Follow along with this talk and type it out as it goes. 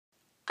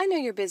I know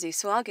you're busy,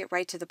 so I'll get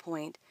right to the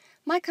point.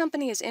 My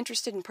company is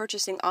interested in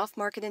purchasing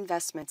off-market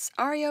investments,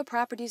 REO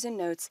properties and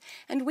notes,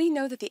 and we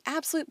know that the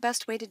absolute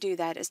best way to do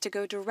that is to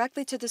go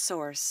directly to the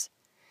source.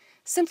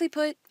 Simply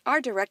put, our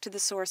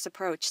direct-to-the-source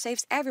approach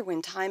saves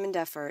everyone time and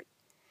effort.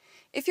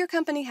 If your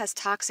company has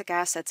toxic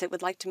assets it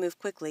would like to move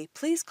quickly,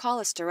 please call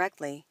us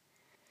directly.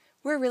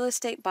 We're real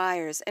estate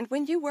buyers, and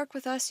when you work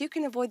with us, you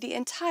can avoid the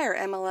entire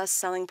MLS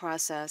selling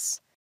process.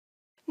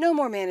 No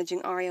more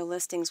managing REO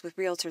listings with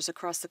realtors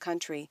across the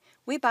country.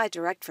 We buy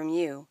direct from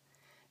you.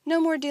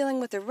 No more dealing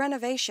with the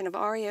renovation of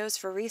REOs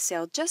for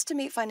resale just to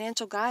meet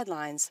financial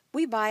guidelines.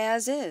 We buy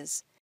as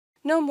is.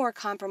 No more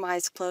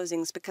compromised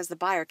closings because the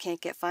buyer can't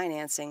get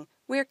financing.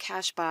 We're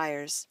cash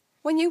buyers.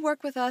 When you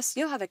work with us,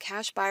 you'll have a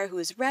cash buyer who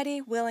is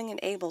ready, willing, and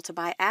able to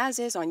buy as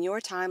is on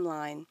your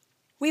timeline.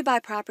 We buy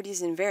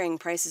properties in varying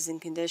prices and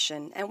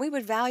condition, and we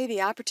would value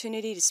the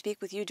opportunity to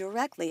speak with you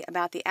directly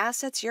about the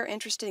assets you're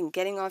interested in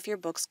getting off your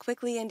books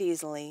quickly and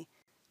easily.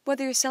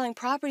 Whether you're selling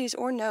properties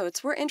or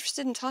notes, we're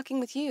interested in talking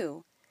with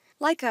you.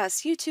 Like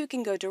us, you too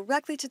can go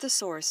directly to the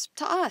source,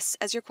 to us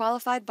as your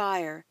qualified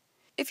buyer.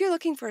 If you're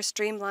looking for a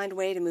streamlined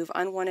way to move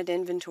unwanted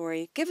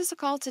inventory, give us a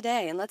call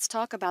today and let's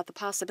talk about the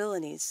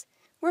possibilities.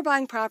 We're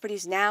buying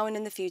properties now and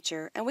in the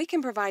future, and we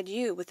can provide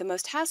you with the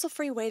most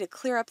hassle-free way to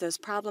clear up those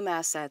problem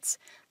assets.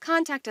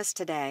 Contact us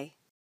today.